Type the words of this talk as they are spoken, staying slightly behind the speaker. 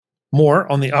More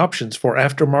on the options for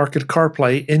aftermarket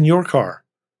CarPlay in your car.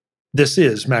 This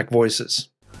is Mac Voices.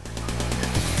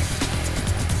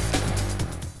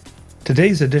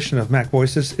 Today's edition of Mac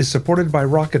Voices is supported by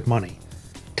Rocket Money.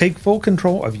 Take full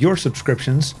control of your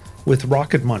subscriptions with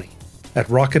Rocket Money at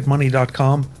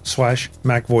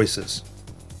rocketmoney.com/Mac Voices.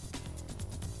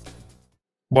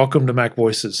 Welcome to Mac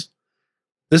Voices.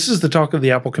 This is the talk of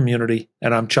the Apple community,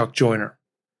 and I'm Chuck Joyner.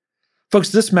 Folks,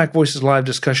 this Mac Voices Live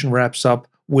discussion wraps up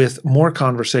with more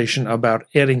conversation about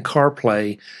adding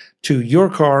CarPlay to your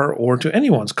car or to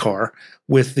anyone's car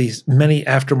with these many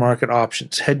aftermarket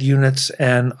options, head units,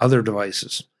 and other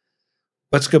devices.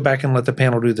 Let's go back and let the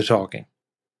panel do the talking.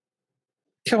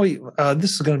 Kelly,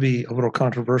 this is going to be a little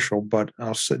controversial, but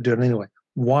I'll do it anyway.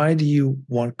 Why do you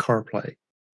want CarPlay?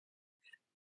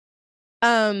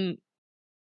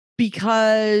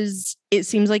 Because it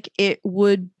seems like it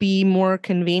would be more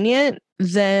convenient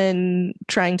than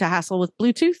trying to hassle with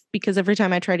Bluetooth. Because every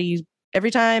time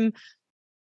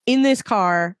in this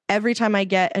car, every time I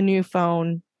get a new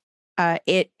phone,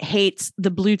 it hates the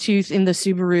Bluetooth in the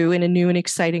Subaru in a new and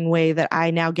exciting way that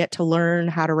I now get to learn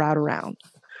how to route around.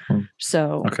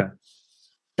 So okay.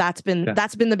 That's been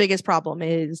the biggest problem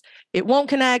is it won't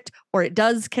connect, or it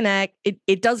does connect.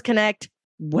 It does connect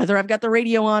whether I've got the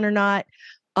radio on or not.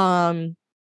 One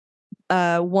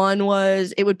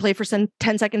was it would play for 10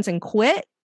 seconds and quit.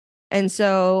 And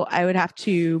so I would have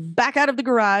to back out of the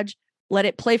garage, let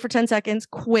it play for 10 seconds,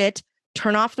 quit,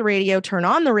 turn off the radio, turn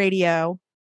on the radio,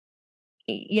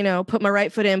 put my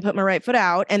right foot in, put my right foot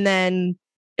out. And then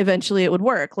eventually it would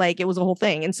work. Like it was a whole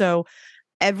thing. And so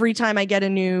every time I get a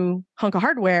new hunk of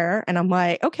hardware and I'm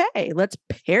like, okay, let's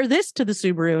pair this to the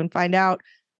Subaru and find out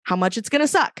how much it's going to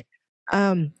suck.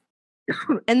 And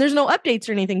there's no updates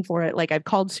or anything for it. Like I've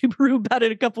called Subaru about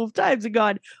it a couple of times and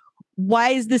gone, why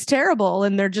is this terrible?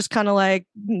 And they're just kind of like,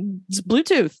 it's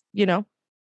Bluetooth,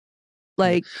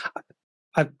 like.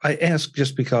 I ask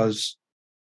just because,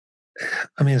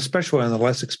 especially on the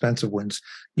less expensive ones,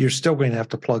 you're still going to have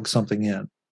to plug something in.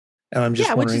 And I'm just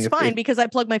wondering, which is fine because I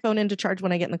plug my phone in to charge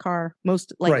when I get in the car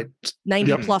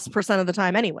 90+% of the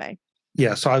time anyway.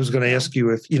 Yeah. So I was going to ask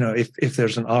you if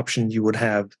there's an option you would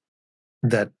have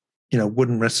that,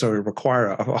 wouldn't necessarily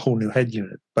require a whole new head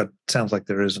unit, but it sounds like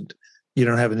there isn't. You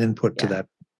don't have an input to that,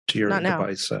 to your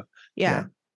device. So yeah.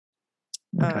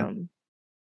 Okay.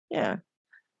 Yeah.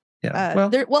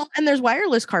 And there's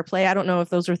wireless CarPlay. I don't know if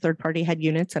those are third-party head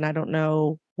units, and I don't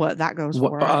know what that goes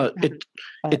for.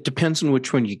 It depends on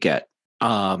which one you get.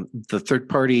 The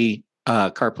third-party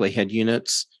CarPlay head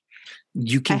units,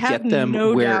 you can get them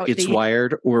where it's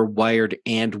wired or wired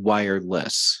and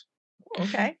wireless.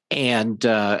 Okay. And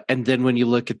then when you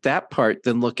look at that part,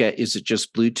 then look at, is it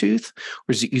just Bluetooth,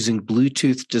 or is it using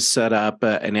Bluetooth to set up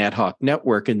an ad hoc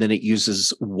network, and then it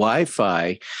uses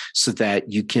Wi-Fi so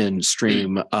that you can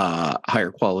stream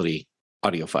higher quality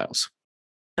audio files?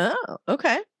 Oh,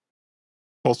 okay.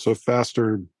 Also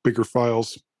faster, bigger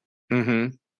files.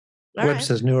 Mm-hmm. Web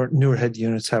says newer head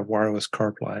units have wireless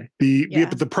CarPlay.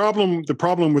 But the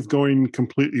problem with going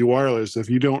completely wireless, if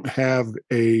you don't have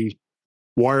a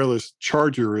wireless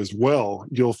charger as well,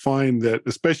 you'll find that,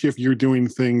 especially if you're doing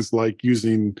things like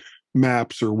using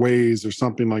Maps or Waze or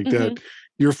something like that,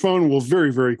 your phone will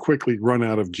very, very quickly run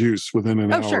out of juice within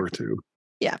an hour or two.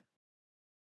 Yeah.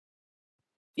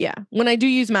 Yeah. When I do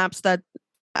use Maps, that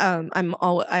I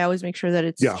always make sure that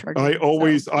it's charging. I've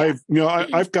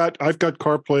got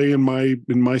CarPlay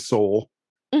in my Soul,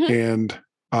 and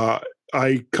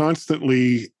I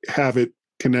constantly have it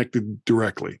connected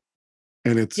directly.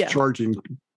 And it's charging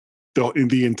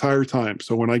the entire time.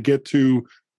 So when I get to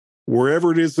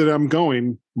wherever it is that I'm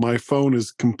going, my phone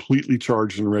is completely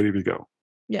charged and ready to go.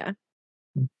 Yeah.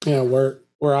 Yeah. Where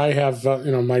I have,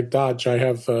 my Dodge, I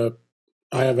have a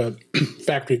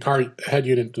factory car head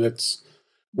unit that's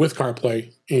with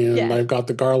CarPlay, and I've got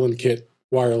the Garland kit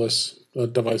wireless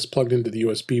device plugged into the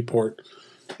USB port.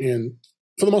 And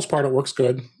for the most part, it works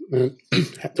good. There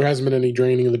hasn't been any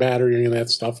draining of the battery or any of that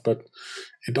stuff, but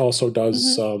it also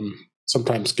does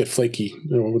sometimes get flaky,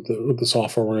 with the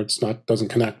software where doesn't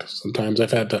connect. Sometimes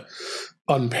I've had to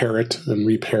unpair it and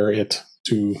repair it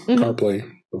to CarPlay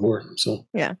before. So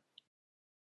yeah,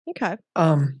 okay.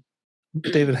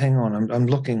 David, hang on. I'm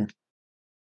looking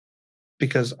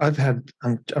because I'm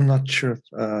not sure if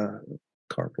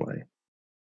CarPlay.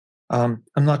 I'm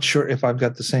not sure if I've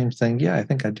got the same thing. Yeah, I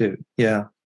think I do. Yeah,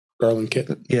 Garland kit.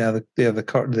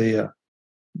 The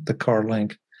Car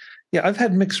Link. Yeah, I've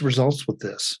had mixed results with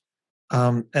this,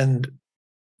 and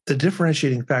the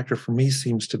differentiating factor for me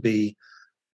seems to be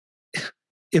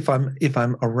if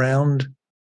I'm around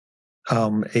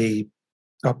a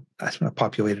That's not a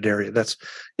populated area. That's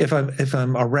if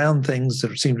I'm around things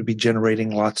that seem to be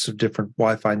generating lots of different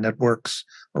Wi-Fi networks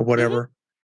or whatever,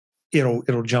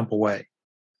 it'll jump away.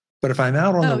 But if I'm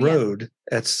out on the road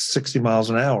at 60 miles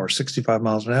an hour, 65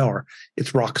 miles an hour,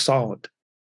 it's rock solid.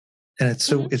 And it's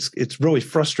so it's really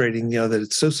frustrating, that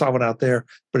it's so solid out there.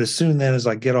 But as soon as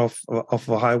I get off of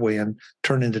a highway and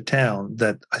turn into town,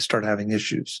 that I start having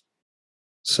issues.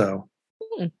 So,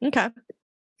 okay,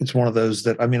 it's one of those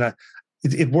that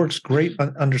it works great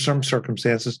under some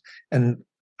circumstances. And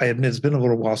I admit it's been a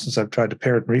little while since I've tried to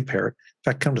pair it and repair it.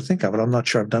 In fact, come to think of it, I'm not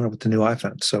sure I've done it with the new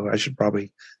iPhone, so I should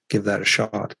probably give that a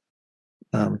shot.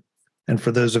 And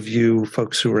for those of you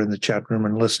folks who are in the chat room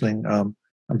and listening, I'm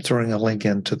throwing a link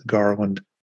into the Garland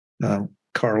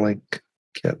CarLink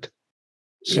kit.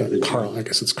 So I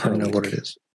guess it's CarLink. I know what it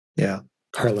is. Yeah.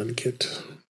 CarLink kit.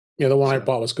 Yeah, the one I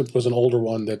bought was an older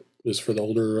one that was for the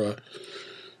older, and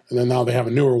then now they have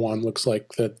a newer one. Looks like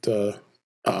that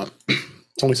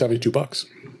it's only $72.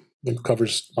 It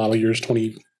covers model years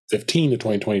 2015 to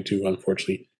 2022.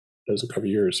 Unfortunately, it doesn't cover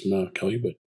yours, Kelly.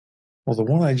 But the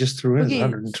one I just threw in is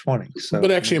 120. So,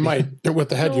 but actually, it might with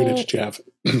the head units you have.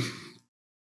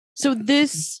 So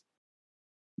this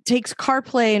takes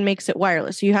CarPlay and makes it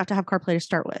wireless. So you have to have CarPlay to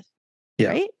start with. Yeah.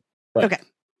 Right? Okay.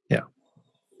 Yeah.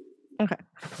 Okay.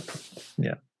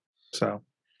 Yeah. So,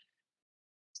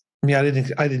 I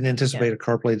didn't anticipate a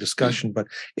CarPlay discussion, but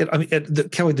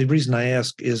Kelly, the reason I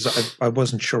ask is I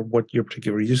wasn't sure what your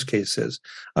particular use case is.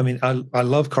 I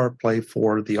love CarPlay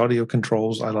for the audio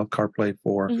controls. I love CarPlay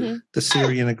for the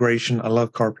Siri integration. I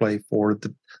love CarPlay for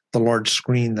the large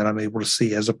screen that I'm able to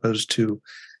see, as opposed to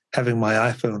having my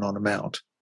iPhone on a mount.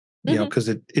 Because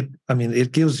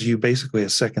it gives you basically a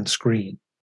second screen,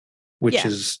 which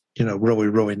is really,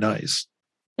 really nice.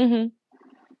 Mm-hmm.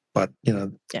 But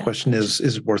the question is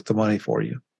it worth the money for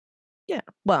you? Yeah.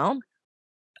 Well,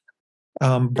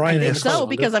 Brian, I think so,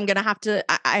 because I'm gonna have to.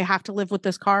 I have to live with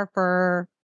this car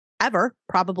forever,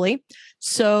 probably.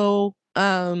 So,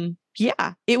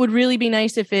 yeah, it would really be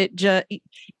nice if it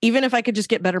even if I could just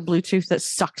get better Bluetooth that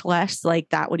sucked less. Like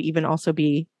that would even also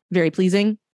be very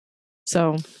pleasing.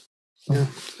 So,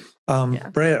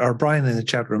 Brad or Brian in the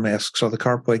chat room asks, "So the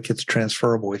CarPlay kit's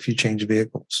transferable if you change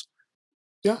vehicles?"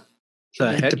 Yeah.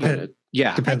 The head unit,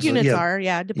 head units are,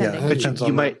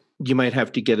 depending. But you might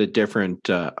have to get a different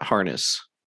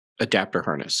adapter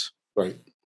harness, right?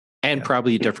 And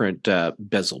probably a different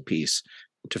bezel piece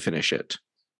to finish it.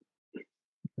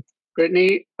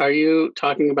 Brittany, are you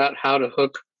talking about how to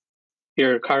hook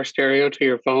your car stereo to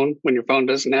your phone when your phone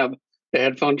doesn't have the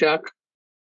headphone jack?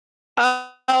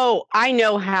 Oh, I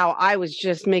know how. I was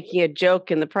just making a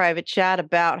joke in the private chat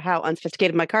about how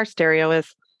unsophisticated my car stereo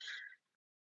is.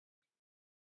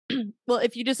 Well,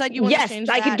 if you decide you want to change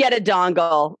that, I could get a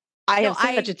dongle. I have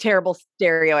such a terrible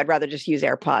stereo. I'd rather just use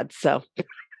AirPods. So,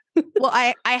 well,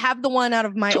 I have the one out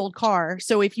of my old car.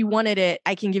 So if you wanted it,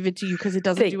 I can give it to you because it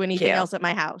doesn't do anything else at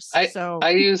my house. I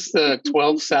use the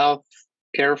 12 South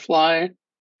AirFly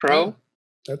Pro. Oh,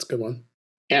 that's a good one.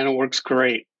 And it works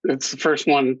great. It's the first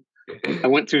one. I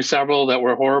went through several that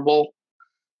were horrible.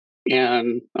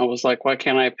 And I was like, why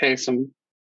can't I pay some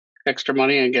extra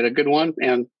money and get a good one?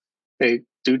 And they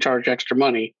do charge extra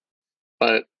money,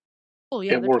 but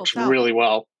it works really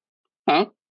well. Huh?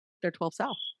 They're 12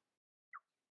 South.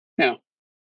 Yeah.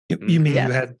 You mean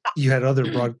you had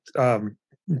other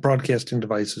broadcasting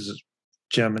devices,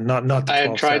 Jim, and not the 12 I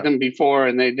had tried them before,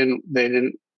 and they didn't.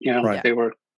 Right. They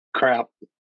were crap.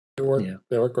 They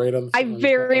work great on. I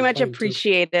very much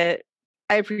appreciate it.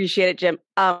 I appreciate it, Jim.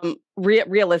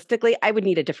 Realistically, I would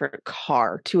need a different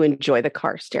car to enjoy the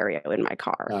car stereo in my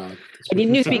car. I need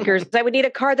new speakers. I would need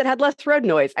a car that had less road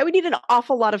noise. I would need an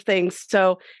awful lot of things.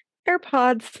 So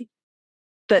AirPods,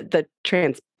 the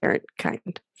transparent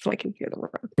kind, so I can hear the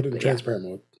road. Put it in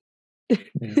transparent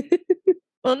mode.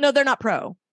 Well, no, they're not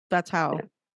pro. That's how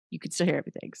you could still hear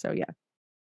everything. So yeah.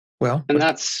 Well, and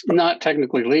that's not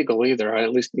technically legal either, at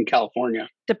least in California.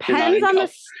 Depends on the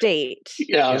state.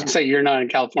 Yeah, I was gonna say you're not in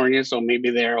California, so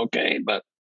maybe they're okay,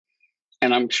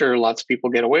 and I'm sure lots of people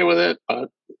get away with it, but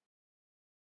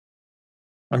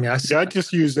I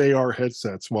just use AR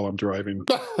headsets while I'm driving.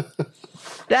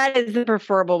 That is the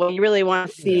preferable, but you really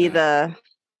want to see when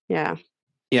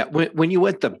you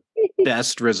want the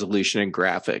best resolution and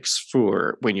graphics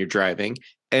for when you're driving,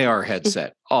 AR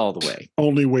headset all the way.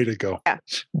 Only way to go.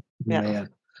 Yeah. Man.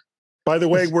 By the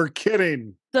way, we're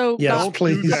kidding. So don't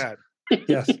do that.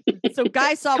 Yes. So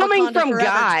Guy saw Coming from Forever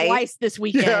Guy twice this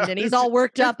weekend, and he's all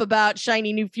worked up about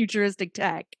shiny new futuristic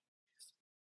tech.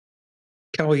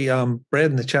 Kelly,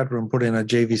 Brad in the chat room put in a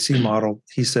JVC model.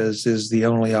 He says is the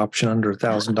only option under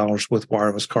 $1,000 with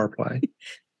wireless CarPlay.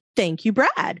 Thank you,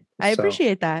 Brad. I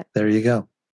appreciate that. There you go.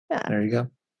 Yeah. There you go.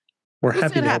 We're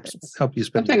happy to help you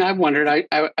spend. Something I've wondered.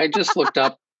 I just looked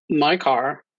up my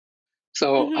car,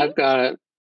 so I've got a.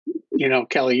 You know,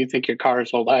 Kelly, you think your car is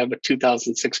old? I have a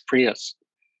 2006 Prius.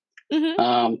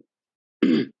 I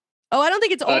don't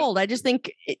think it's old. I just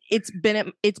think it's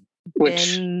been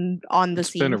on the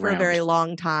scene for a very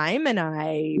long time, and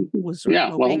I was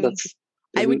hoping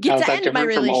I would get to end my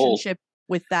relationship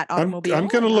with that automobile. I'm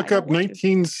going to look up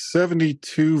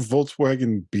 1972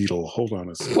 Volkswagen Beetle. Hold on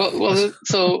a second. Well,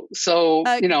 so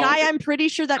you know, Guy, I'm pretty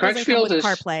sure that doesn't come with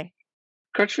CarPlay.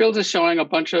 Crutchfield is showing a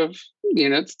bunch of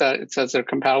units that it says they're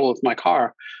compatible with my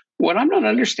car. What I'm not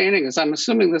understanding is I'm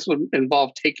assuming this would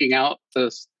involve taking out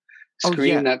the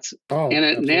screen that's in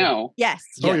it now. Yes.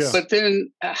 But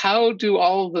then how do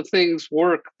all the things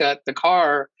work that the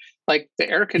car, like the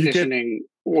air conditioning,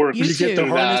 works? You get the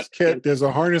harness kit. There's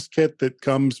a harness kit that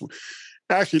comes.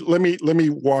 Actually, let me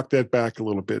walk that back a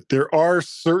little bit. There are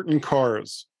certain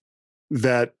cars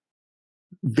that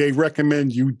they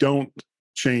recommend you don't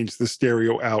change the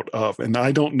stereo out of, and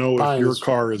I don't know if your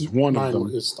car is one of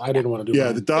them. I didn't want to do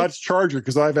mine. The Dodge Charger,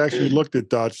 because I've actually looked at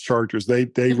Dodge Chargers.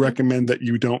 They recommend that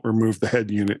you don't remove the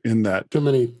head unit in that. Too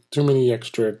many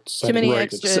extra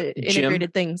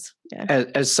integrated things. Yeah.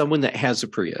 As someone that has a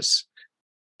Prius,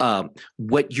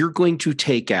 what you're going to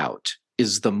take out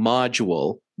is the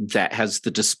module that has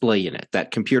the display in it, that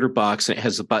computer box, and it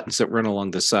has the buttons that run along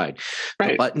the side.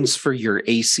 Right. The buttons for your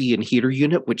AC and heater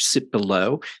unit, which sit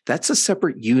below, that's a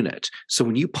separate unit. So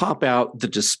when you pop out the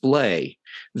display,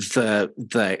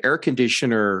 the air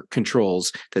conditioner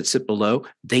controls that sit below,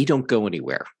 they don't go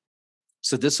anywhere.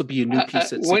 So this will be a new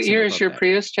piece. What year is your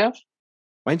Prius, Jeff?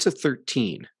 Mine's a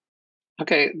 13.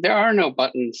 Okay, there are no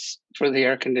buttons for the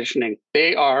air conditioning.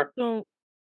 They are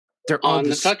they're on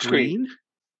the touchscreen.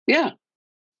 Yeah.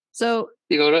 So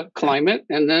you go to climate,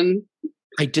 and then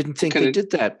I didn't think they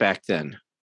did that back then.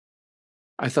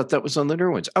 I thought that was on the newer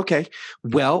ones. Okay,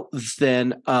 well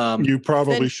then you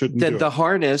probably shouldn't. Then the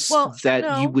harness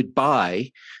you would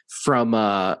buy from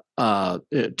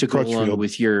to go along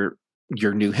with your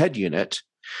new head unit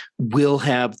will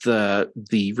have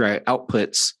the right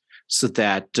outputs, so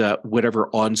that whatever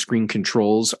on-screen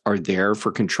controls are there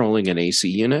for controlling an AC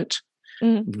unit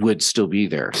would still be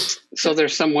there. So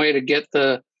there's some way to get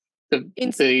the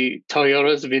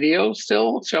Toyota's video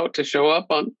still show up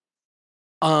on.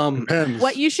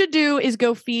 What you should do is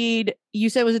go feed. You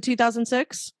said it was a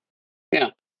 2006.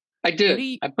 Yeah, I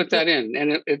did. I put that in,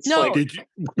 and it's feed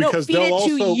it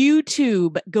to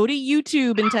YouTube. Go to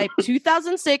YouTube and type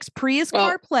 2006 Prius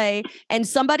CarPlay, and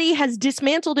somebody has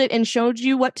dismantled it and showed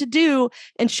you what to do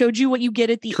and showed you what you get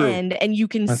at the end, and you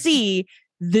can see.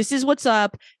 This is what's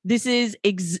up. This is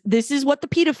what the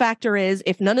PETA factor is.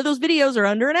 If none of those videos are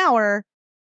under an hour,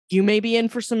 you may be in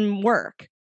for some work.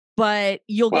 But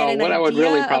you'll get an idea. What I would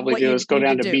really probably do is go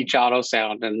down to Beach Auto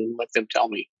Sound and let them tell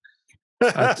me.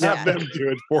 Have them do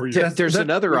it for you. There's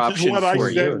another option what for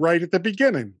I said right at the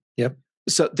beginning. Yep.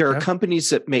 So there are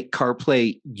companies that make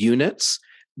CarPlay units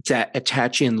that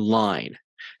attach in line,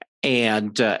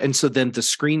 and so then the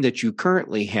screen that you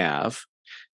currently have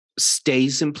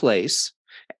stays in place.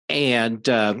 And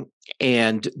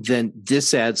then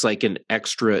this adds like an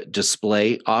extra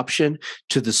display option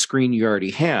to the screen you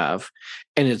already have,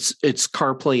 and it's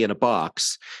CarPlay in a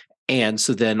box. And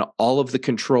so then all of the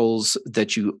controls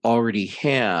that you already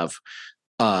have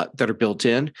that are built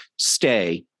in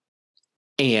stay,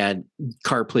 and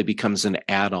CarPlay becomes an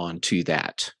add-on to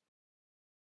that.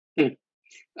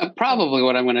 Probably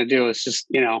what I'm going to do is just,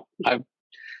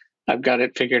 I've got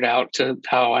it figured out to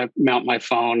how I mount my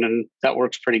phone, and that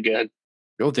works pretty good.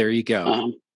 Oh, there you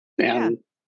go.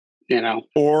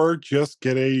 Or just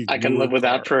get I can live with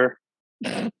that for.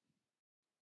 Do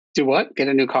what? Get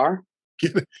a new car?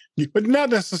 But not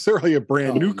necessarily a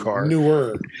brand new car.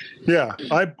 Newer. Yeah,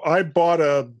 I bought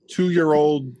a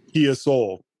 2-year-old Kia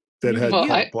Soul that had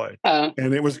CarPlay,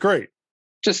 and it was great.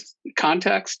 Just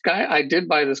context, Guy. I did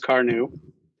buy this car new.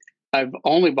 I've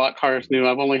only bought cars new.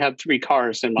 I've only had 3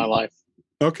 cars in my life.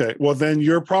 Okay. Well, then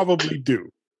you're probably due.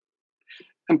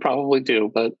 I'm probably due,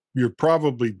 but... You're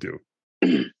probably due.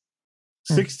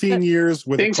 16 years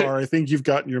with a car, I think you've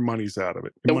gotten your money's out of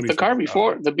it. The car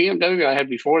before, the BMW I had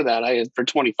before that, I had for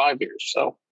 25 years,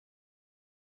 so...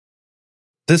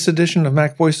 This edition of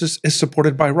Mac Voices is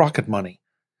supported by Rocket Money.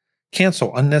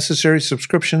 Cancel unnecessary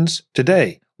subscriptions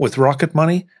today with Rocket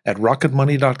Money at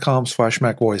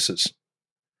rocketmoney.com/MacVoices.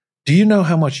 Do you know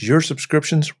how much your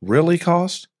subscriptions really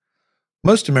cost?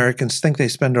 Most Americans think they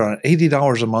spend around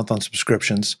 $80 a month on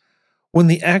subscriptions, when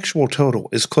the actual total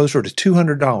is closer to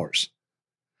 $200.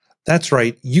 That's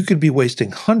right, you could be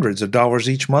wasting hundreds of dollars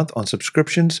each month on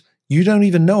subscriptions you don't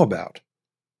even know about.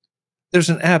 There's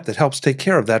an app that helps take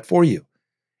care of that for you.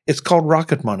 It's called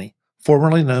Rocket Money,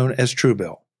 formerly known as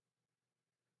Truebill.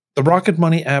 The Rocket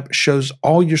Money app shows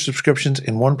all your subscriptions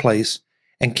in one place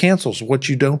and cancels what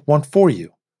you don't want for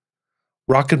you.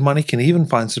 Rocket Money can even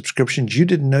find subscriptions you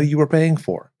didn't know you were paying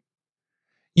for.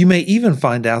 You may even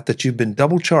find out that you've been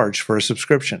double charged for a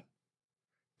subscription.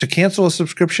 To cancel a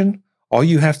subscription, all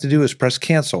you have to do is press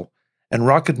cancel, and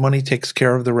Rocket Money takes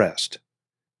care of the rest.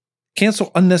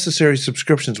 Cancel unnecessary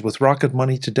subscriptions with Rocket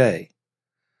Money today.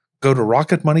 Go to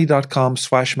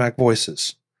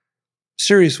rocketmoney.com/MacVoices.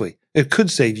 Seriously, it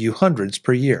could save you hundreds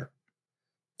per year.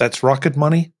 That's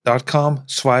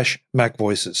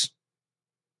rocketmoney.com/MacVoices.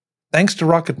 Thanks to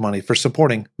Rocket Money for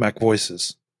supporting Mac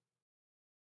Voices.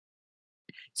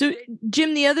 So,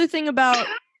 Jim, the other thing about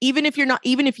even if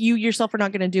you yourself are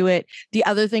not going to do it, the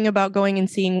other thing about going and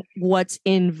seeing what's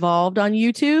involved on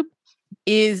YouTube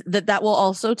is that will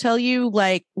also tell you,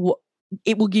 like,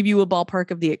 it will give you a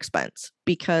ballpark of the expense,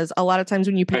 because a lot of times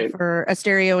when you pay for a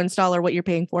stereo installer, what you're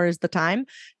paying for is the time.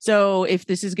 So if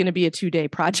this is going to be a 2-day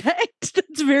project,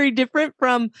 it's very different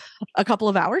from a couple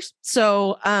of hours.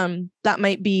 So that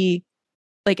might be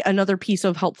like another piece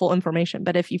of helpful information.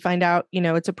 But if you find out,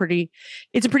 it's a pretty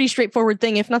straightforward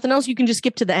thing. If nothing else, you can just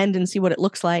skip to the end and see what it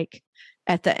looks like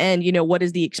at the end. What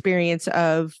is the experience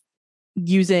of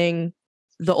using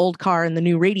the old car and the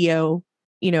new radio?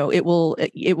 It will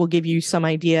give you some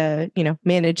idea,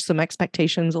 manage some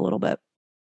expectations a little bit.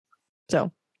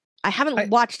 So I haven't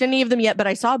watched any of them yet, but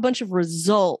I saw a bunch of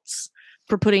results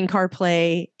for putting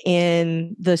CarPlay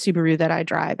in the Subaru that I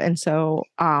drive. And so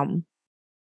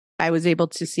I was able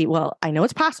to see, well, I know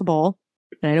it's possible,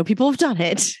 and I know people have done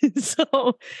it.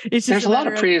 So it's just there's a lot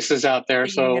of Priuses out there.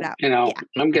 So,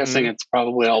 I'm guessing it's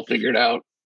probably all figured out.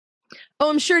 Oh,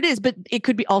 I'm sure it is, but it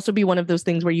could also be one of those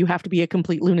things where you have to be a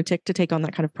complete lunatic to take on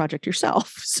that kind of project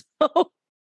yourself. So,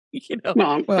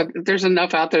 but there's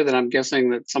enough out there that I'm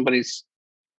guessing that somebody's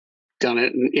done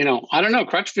it. And, I don't know.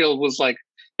 Crutchfield was like,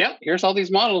 yep, here's all these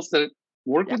models that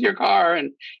work with your car.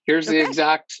 And here's the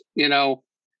exact, you'll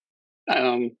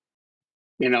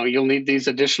need these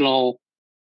additional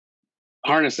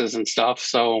harnesses and stuff.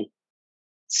 So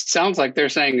sounds like they're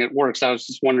saying it works. I was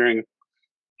just wondering,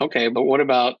 okay, but what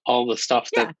about all the stuff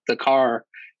that the car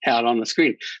had on the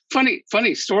screen? Funny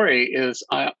story is,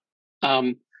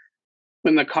 when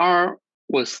the car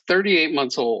was 38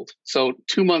 months old, so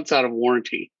 2 months out of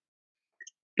warranty,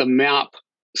 the map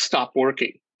stopped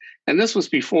working, and this was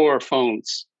before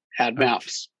phones had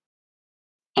maps.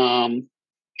 And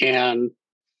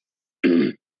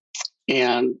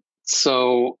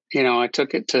so I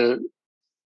took it to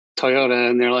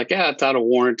Toyota, and they're like, yeah, it's out of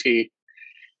warranty.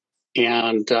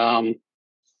 And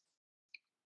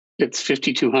it's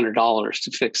 $5,200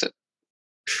 to fix it.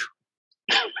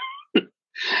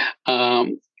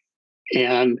 And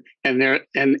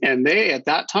they at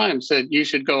that time said you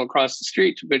should go across the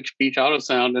street to Beach Auto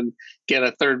Sound and get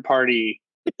a third party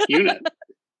unit.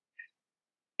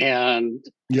 And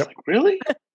like, really?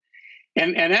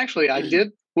 And actually, I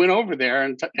went over there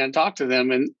and talked to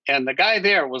them, and the guy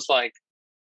there was like,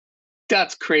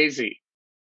 "That's crazy.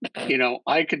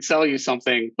 I could sell you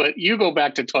something, but you go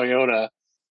back to Toyota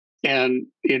and,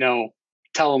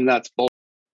 tell them that's bull."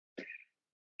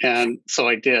 And so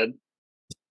I did.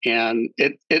 And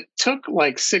it took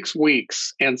like 6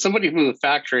 weeks, and somebody from the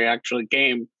factory actually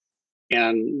came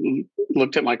and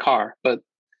looked at my car, but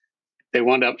they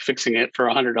wound up fixing it for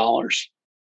 $100.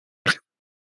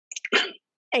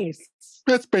 Nice.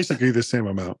 That's basically the same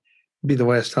amount. Be the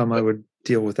last time I would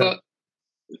deal with that.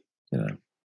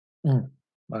 Wow.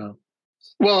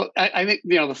 Well, I think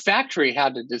the factory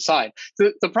had to decide.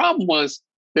 The problem was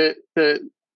that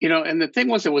and the thing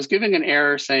was, it was giving an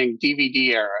error saying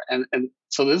DVD error, and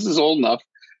so this is old enough,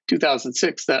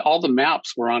 2006, that all the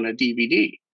maps were on a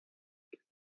DVD,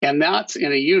 and that's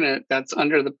in a unit that's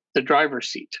under the driver's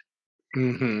seat.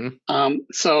 Mm-hmm.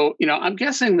 So I'm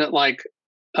guessing that like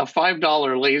a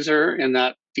 $5 laser in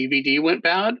that DVD went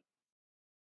bad,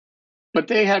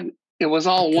 but it was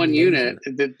all one unit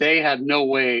that they had no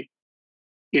way,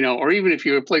 or even if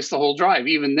you replace the whole drive,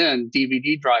 even then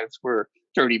DVD drives were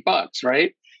 $30,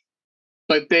 right?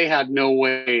 But they had no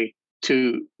way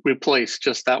to replace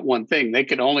just that one thing. They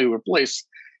could only replace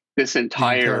this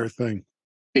entire thing.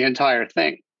 The entire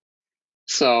thing.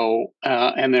 So,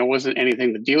 and there wasn't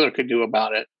anything the dealer could do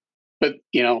about it. But,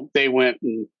 they went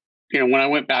and, when I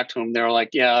went back to them, they were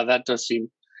like, yeah, that does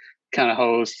seem kind of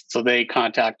host. So they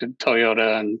contacted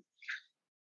Toyota, and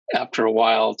after a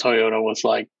while, Toyota was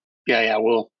like, yeah,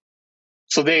 we'll.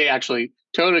 So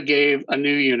Toyota gave a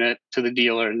new unit to the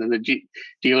dealer, and then the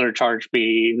dealer charged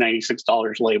me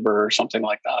 $96 labor or something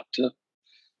like that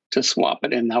to swap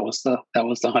it in. That was the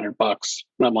 $100.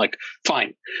 And I'm like,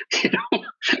 fine, and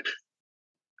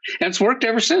it's worked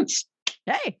ever since.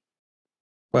 Hey,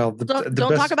 well, don't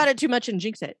talk about it too much and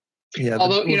jinx it. Yeah.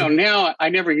 Although now I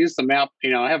never use the map.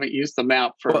 I haven't used the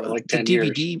map for like 10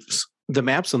 years. The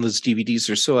maps on those DVDs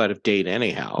are so out of date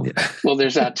anyhow. Yeah. Well,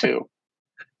 there's that too.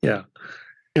 Yeah.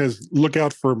 Is look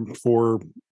out for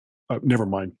never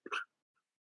mind.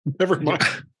 Never mind.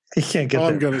 He can't get there.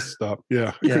 I'm going to stop.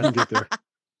 Yeah. He couldn't get there.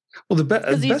 Well,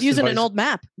 because he's using an old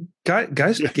map.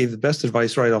 Guys gave the best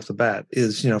advice right off the bat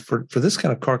is, for this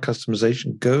kind of car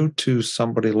customization, go to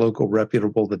somebody local,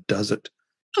 reputable that does it.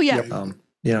 Oh, yeah.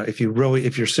 If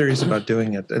you're serious about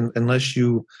doing it, and unless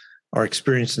you are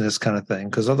experiencing this kind of thing,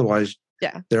 because otherwise,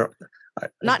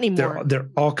 not anymore. They're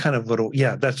all kind of little.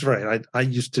 Yeah, that's right. I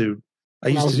used to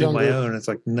do my own. It's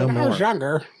like no more. When I was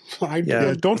younger,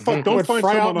 don't find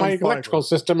someone out my on electrical Fiverr.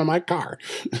 system in my car.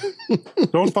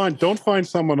 don't find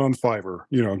someone on Fiverr.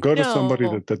 Go to somebody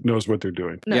that knows what they're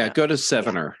doing. No. Yeah, go to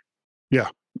Sevener. Yeah.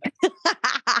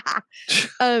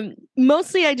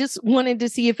 Mostly I just wanted to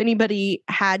see if anybody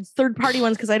had third-party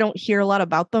ones, because I don't hear a lot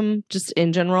about them just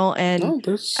in general, and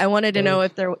I wanted to know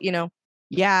if there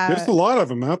there's a lot of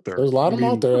them out there. There's a lot of them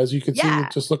out there, as you can see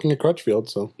just looking at Crutchfield.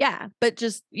 So but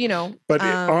just but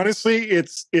honestly,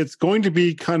 it's going to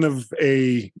be kind of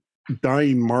a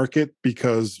dying market,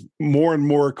 because more and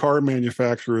more car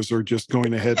manufacturers are just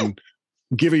going ahead and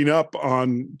giving up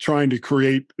on trying to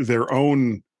create their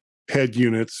own head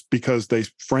units, because they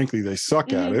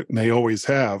suck at it, and they always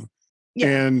have,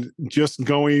 and just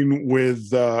going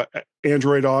with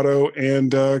Android Auto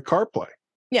and CarPlay.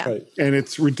 Yeah. Right. And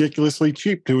it's ridiculously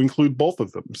cheap to include both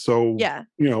of them. So,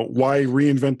 why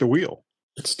reinvent the wheel?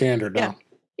 It's standard now.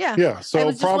 Yeah. Yeah.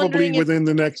 So probably within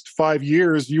the next 5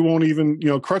 years, you won't even,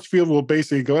 Crutchfield will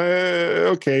basically go,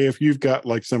 okay, if you've got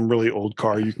like some really old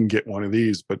car, you can get one of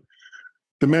these. But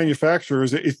the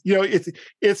manufacturers,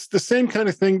 it's the same kind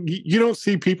of thing. You don't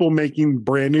see people making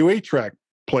brand new 8-track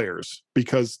players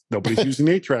because nobody's using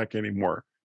 8-track anymore.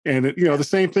 And, the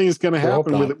same thing is going to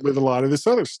happen with a lot of this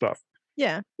other stuff.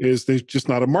 Yeah. Is there's just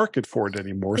not a market for it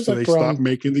anymore. So they stop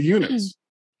making the units.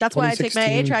 That's why I take my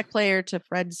 8-track player to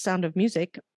Fred's Sound of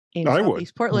Music in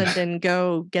Southeast Portland and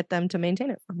go get them to maintain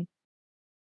it for me.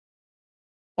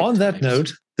 On that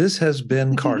note, this has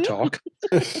been Car Talk.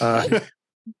 It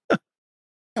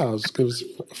was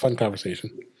a fun conversation.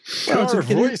 Our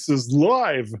voice is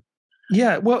live.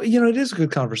 Yeah, well, it is a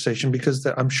good conversation, because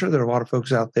I'm sure there are a lot of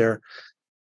folks out there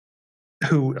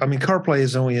who, CarPlay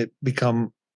has only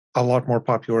become a lot more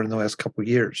popular in the last couple of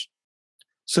years.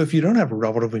 So if you don't have a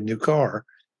relatively new car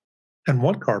and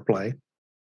want CarPlay,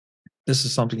 this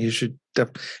is something you should.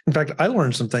 In fact, I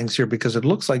learned some things here, because it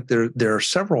looks like there are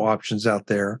several options out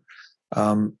there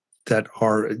that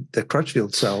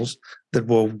Crutchfield sells that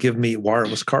will give me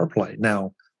wireless CarPlay.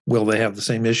 Now, will they have the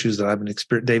same issues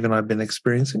that Dave and I've been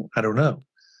experiencing? I don't know,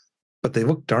 but they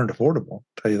look darned affordable.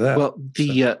 I'll tell you that. Well,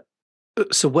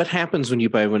 so what happens when you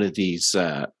buy one of these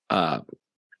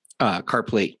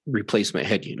CarPlay replacement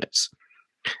head units?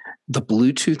 The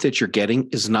Bluetooth that you're getting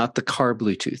is not the car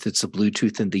Bluetooth; it's the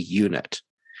Bluetooth in the unit,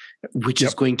 which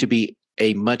is going to be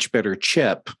a much better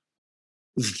chip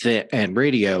and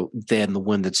radio than the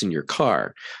one that's in your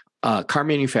car. Car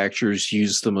manufacturers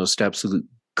use the most absolute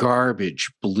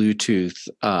garbage Bluetooth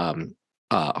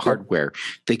hardware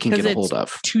they can get a hold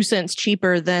of. 2 cents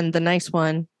cheaper than the nice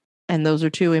one, and those are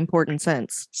 2 important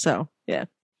cents. So, yeah.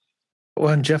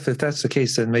 Well, and Jeff, if that's the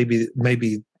case, then maybe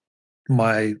maybe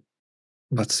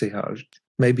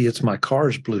it's my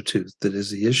car's Bluetooth that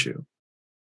is the issue.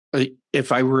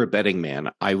 If I were a betting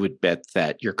man, I would bet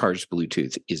that your car's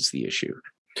Bluetooth is the issue.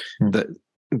 The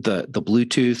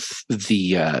Bluetooth,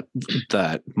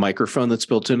 the microphone that's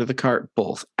built into the car,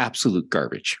 both absolute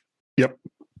garbage. Yep.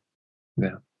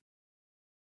 Yeah.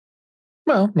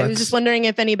 Well, I was just wondering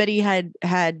if anybody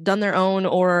had done their own,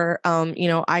 or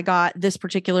I got this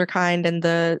particular kind and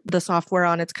the software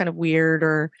on it's kind of weird,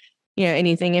 or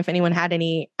anything, if anyone had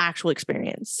any actual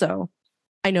experience. So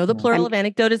I know the plural of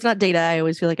anecdote is not data. I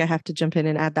always feel like I have to jump in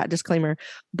and add that disclaimer.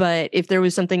 But if there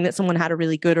was something that someone had a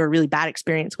really good or really bad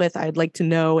experience with, I'd like to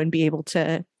know and be able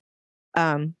to,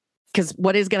 because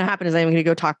what is going to happen is I'm going to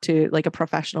go talk to like a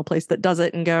professional place that does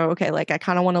it and go, okay, like I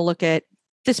kind of want to look at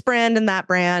this brand and that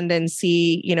brand and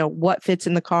see, what fits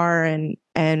in the car and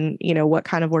what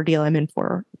kind of ordeal I'm in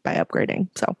for by upgrading.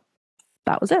 So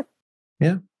that was it.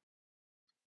 Yeah.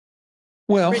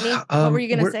 Well, Brittany, what were you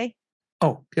going to say?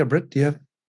 Oh, yeah, Britt, do you have?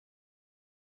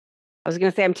 I was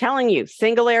going to say, I'm telling you,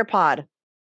 single AirPod.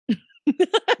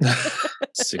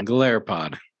 Single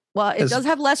AirPod. Well, it does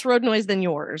have less road noise than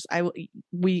yours.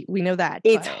 We know that.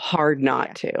 It's hard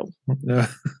not to.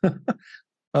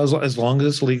 As long as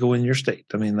it's legal in your state.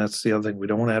 I mean, that's the other thing. We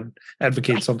don't want to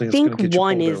advocate something that's going to get you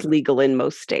one is over. Legal in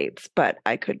most states, but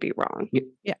I could be wrong.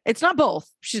 Yeah, it's not both.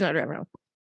 She's not driving around.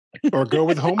 Or go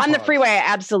with HomePod. On the freeway, I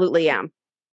absolutely am.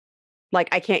 Like,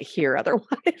 I can't hear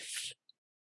otherwise.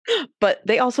 But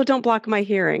they also don't block my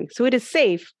hearing. So it is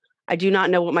safe. I do not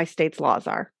know what my state's laws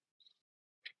are.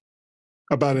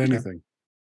 About anything.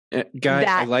 Guy,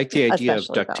 I like the idea of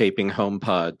duct taping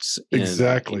HomePods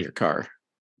in your car.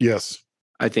 Yes.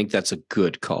 I think that's a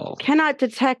good call. Cannot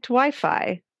detect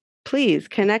Wi-Fi. Please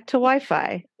connect to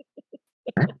Wi-Fi.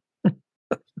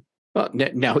 Well,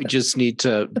 now we just need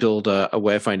to build a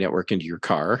Wi-Fi network into your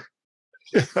car.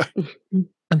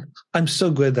 I'm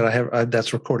so glad that I have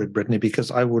that's recorded, Brittany,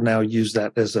 because I will now use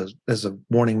that as a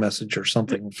warning message or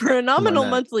something. For a nominal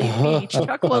monthly fee,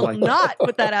 Chuck will not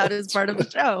put that out as part of the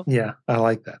show. Yeah, I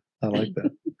like that.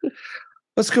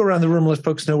 Let's go around the room, let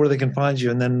folks know where they can find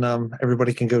you, and then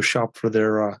everybody can go shop for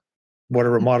their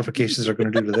whatever modifications they're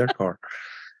going to do to their car.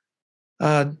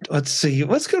 Let's see.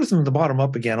 Let's go from the bottom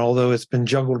up again, although it's been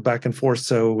juggled back and forth,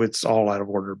 so it's all out of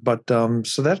order. But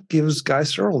so that gives Guy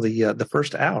Serle the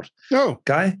first out. Oh,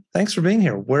 Guy, thanks for being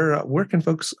here. Where can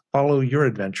folks follow your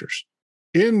adventures?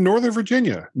 In Northern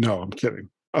Virginia. No, I'm kidding.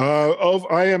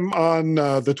 I am on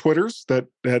the Twitters that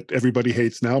everybody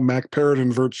hates now, Mac Parrot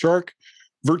and VertShark.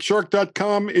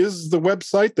 VertShark.com is the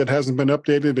website that hasn't been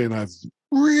updated in a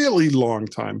really long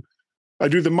time. I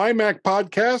do the My Mac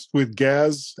podcast with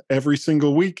Gaz every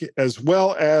single week, as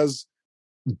well as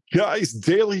Guy's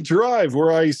Daily Drive,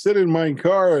 where I sit in my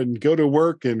car and go to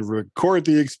work and record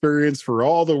the experience for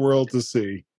all the world to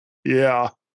see. Yeah,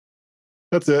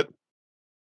 that's it.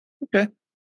 Okay.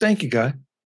 Thank you, Guy.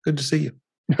 Good to see you.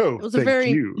 No, it was a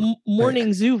very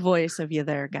morning zoo voice of you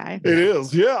there, Guy. It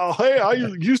is. Yeah. Hey, I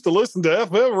used to listen to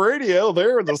FM radio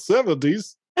there in the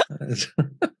 70s.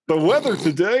 The weather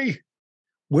today.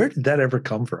 Where did that ever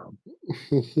come from?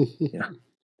 Yeah.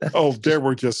 Oh, there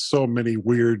were just so many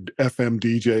weird FM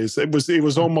DJs. It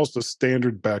was almost a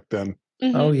standard back then.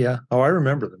 Mm-hmm. Oh, yeah. Oh, I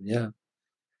remember them. Yeah.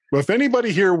 Well, if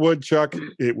anybody here would, Chuck,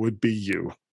 it would be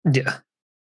you. Yeah.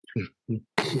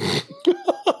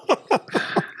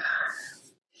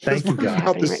 Thank you,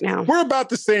 guys. We're about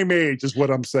the same age, is what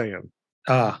I'm saying.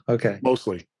 Ah, okay.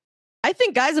 Mostly. I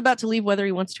think Guy's about to leave whether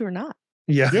he wants to or not.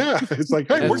 Yeah. Yeah. It's like,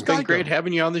 hey, it's been great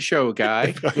having you on the show,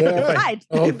 Guy.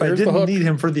 If I didn't need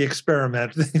him for the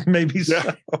experiment, maybe so.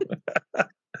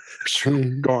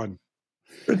 Gone.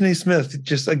 Brittany Smith,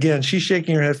 just again, she's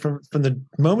shaking her head from the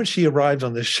moment she arrived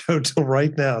on this show till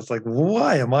right now. It's like,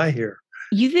 why am I here?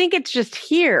 You think it's just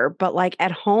here, but like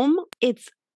at home, it's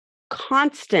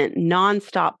constant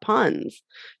nonstop puns.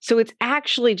 So it's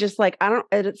actually just like,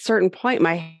 at a certain point,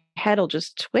 my head will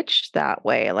just twitch that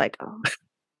way. Like, oh.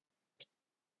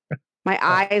 My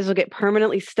eyes will get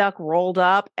permanently stuck, rolled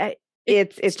up.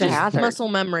 It's a hazard. Muscle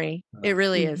memory. It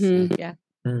really is. Mm-hmm. Yeah.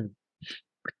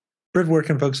 Britt, where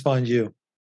can folks find you?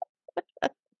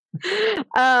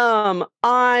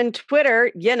 On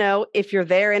Twitter, if you're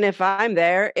there and if I'm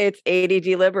there, it's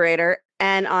ADD Liberator.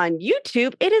 And on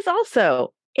YouTube, it is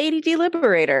also ADD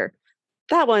Liberator.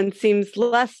 That one seems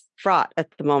less fraught at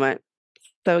the moment.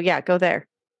 So yeah, go there.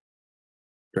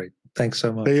 Great. Thanks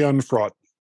so much. Stay unfraught.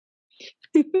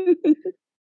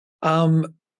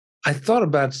 I thought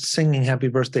about singing happy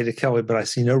birthday to Kelly, but I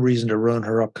see no reason to ruin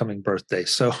her upcoming birthday.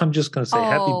 So I'm just going to say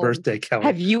happy birthday, Kelly.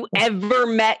 Have you ever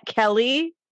met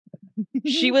Kelly?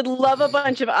 She would love a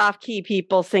bunch of off-key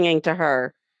people singing to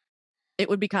her. It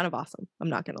would be kind of awesome. I'm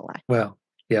not going to lie. Well,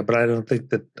 yeah, but I don't think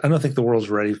the world's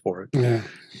ready for it. Yeah.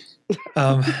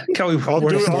 Kelly, I'll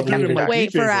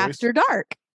wait for After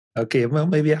Dark. Okay, well,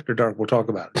 maybe After Dark we'll talk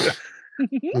about it.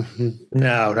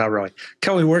 No, not really.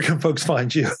 Kelly, where can folks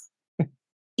find you?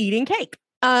 Eating cake.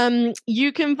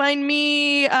 You can find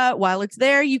me while it's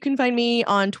there. You can find me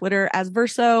on Twitter as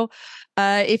Verso.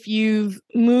 If you've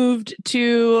moved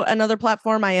to another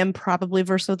platform, I am probably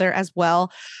Verso there as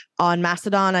well. On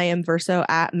Mastodon, I am Verso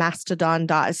at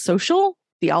mastodon.social,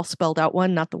 the all spelled out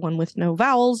one, not the one with no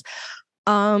vowels.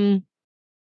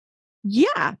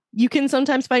 Yeah, you can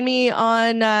sometimes find me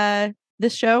on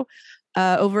this show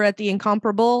over at The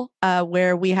Incomparable,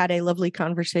 where we had a lovely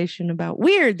conversation about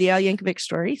Weird, the Al Yankovic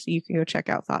story. So you can go check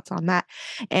out thoughts on that.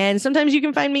 And sometimes you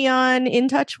can find me on In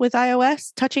Touch with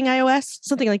iOS, Touching iOS,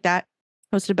 something like that,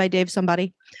 hosted by Dave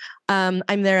somebody. I'm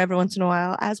there every once in a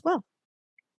while as well.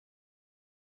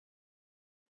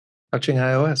 Touching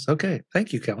iOS. Okay.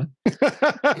 Thank you, Kellen.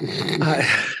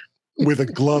 With a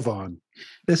glove on.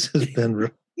 This has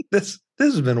been this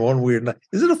has been one weird night.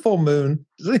 Is it a full moon?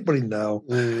 Does anybody know?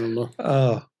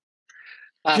 Oh,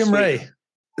 Jim Ray,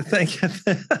 thank you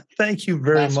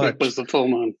very much. Last week was the full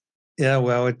moon. Yeah,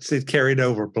 well, it carried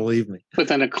over. Believe me,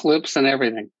 with an eclipse and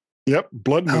everything. Yep,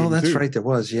 blood moon. Oh, that's too. right. There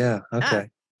was. Yeah. Okay.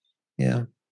 Yeah.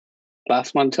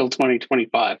 Last one till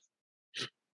 2025.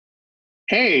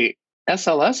 Hey,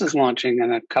 SLS is launching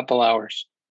in a couple hours.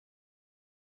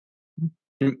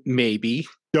 Maybe.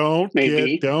 Don't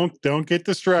get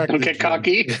distracted. Don't get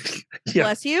cocky. Yeah.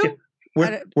 Bless you.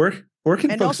 Where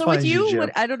can and folks also find with you,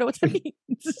 Jim? I don't know what that means.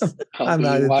 I'm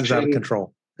not. It's out of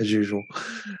control as usual.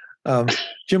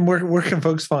 Jim, where can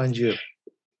folks find you?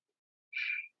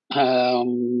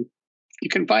 You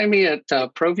can find me at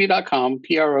provue.com,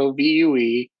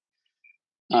 PROVUE.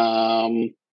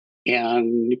 And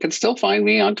you can still find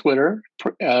me on Twitter.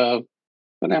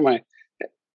 What am I?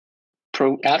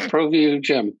 At ProView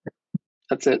Jim.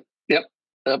 That's it. Yep.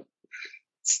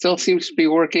 Still seems to be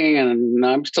working, and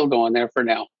I'm still going there for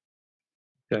now.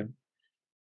 Okay.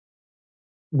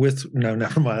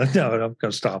 Never mind. No, I'm going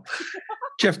to stop.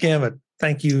 Jeff Gamet,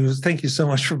 thank you so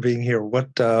much for being here.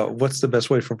 What's the best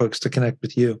way for folks to connect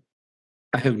with you?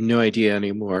 I have no idea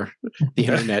anymore. The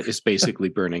internet is basically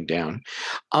burning down.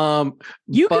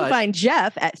 You can find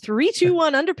Jeff at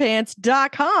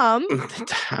 321underpants.com.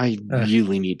 I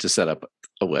really need to set up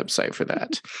a website for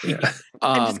that. Yeah.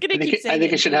 I'm just going to keep saying I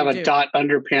think it should have a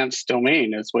 .underpants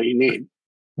domain. That's what you need.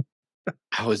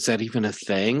 Oh, is that even a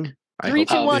thing?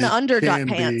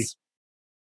 321under.pants.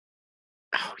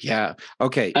 Oh, yeah.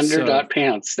 Okay.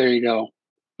 Under.pants. There you go.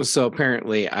 So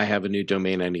apparently I have a new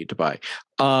domain I need to buy.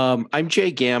 I'm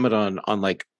Jay Gamet on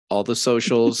like all the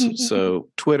socials. So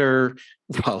Twitter,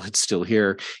 while it's still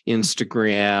here,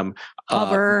 Instagram,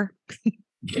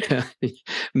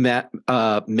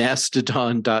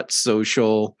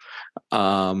 Mastodon.social,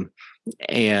 and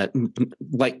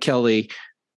like Kelly,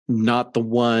 not the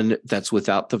one that's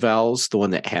without the vowels, the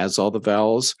one that has all the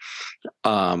vowels.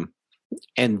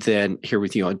 And then here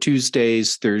with you on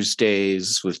Tuesdays,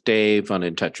 Thursdays with Dave on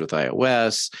In Touch with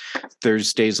iOS,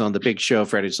 Thursdays on The Big Show,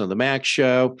 Fridays on The Mac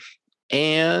Show,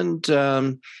 and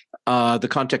The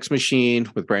Context Machine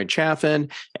with Brian Chaffin.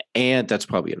 And that's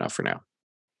probably enough for now.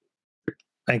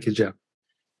 Thank you, Jeff.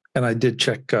 And I did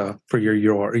check for your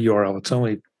URL. It's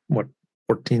only,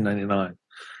 $14.99.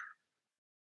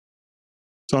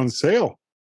 It's on sale.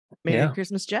 Merry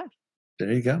Christmas, Jeff.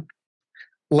 There you go.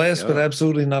 Last but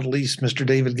absolutely not least, Mr.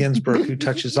 David Ginsburg, who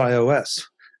touches iOS.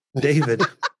 David,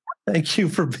 thank you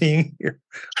for being here.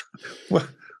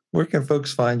 Where can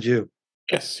folks find you?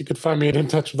 Yes, you can find me at In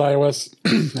Touch with iOS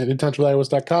at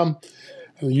intouchwithios.com.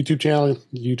 The YouTube channel,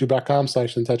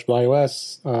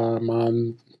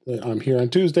 youtube.com/intouchwithios. I'm here on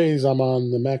Tuesdays. I'm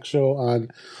on the Mac Show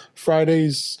on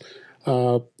Fridays.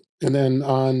 And then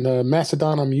on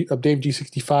Mastodon, I'm Dave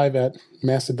G65 at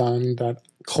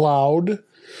mastodon.cloud.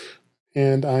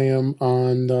 And I am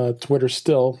on Twitter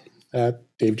still at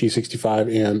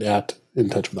DaveG65 and at In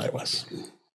Touch with iOS.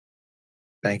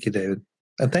 Thank you, David.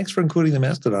 And thanks for including the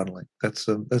Mastodon link. That's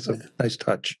a nice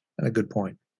touch and a good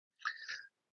point.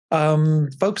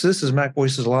 Folks, this is Mac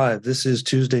Voices Live. This is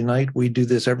Tuesday night. We do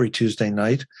this every Tuesday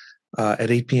night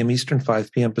at 8 p.m. Eastern, 5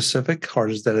 p.m. Pacific.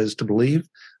 Hard as that is to believe.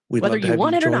 We'd Whether love to you have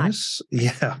want you it or join not. us.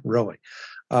 Yeah, really.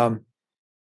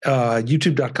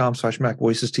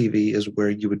 YouTube.com/MacVoicesTV is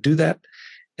where you would do that.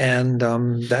 And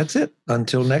that's it.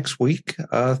 Until next week,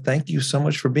 thank you so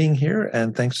much for being here.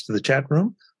 And thanks to the chat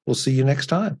room. We'll see you next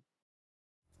time.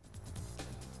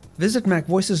 Visit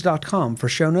MacVoices.com for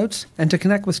show notes and to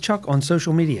connect with Chuck on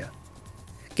social media.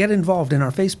 Get involved in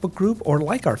our Facebook group or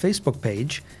like our Facebook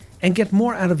page and get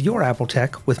more out of your Apple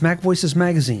tech with Mac Voices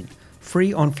Magazine,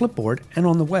 free on Flipboard and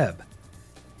on the web.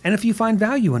 And if you find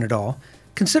value in it all,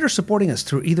 consider supporting us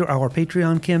through either our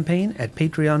Patreon campaign at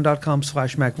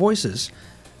patreon.com/MacVoices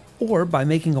or by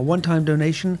making a one-time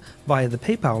donation via the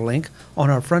PayPal link on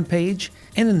our front page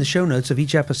and in the show notes of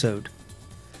each episode.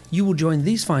 You will join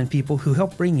these fine people who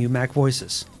help bring you Mac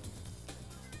Voices.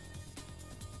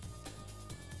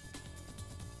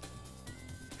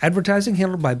 Advertising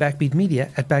handled by Backbeat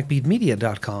Media at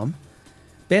backbeatmedia.com.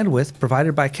 Bandwidth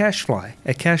provided by CacheFly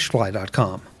at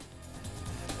cachefly.com.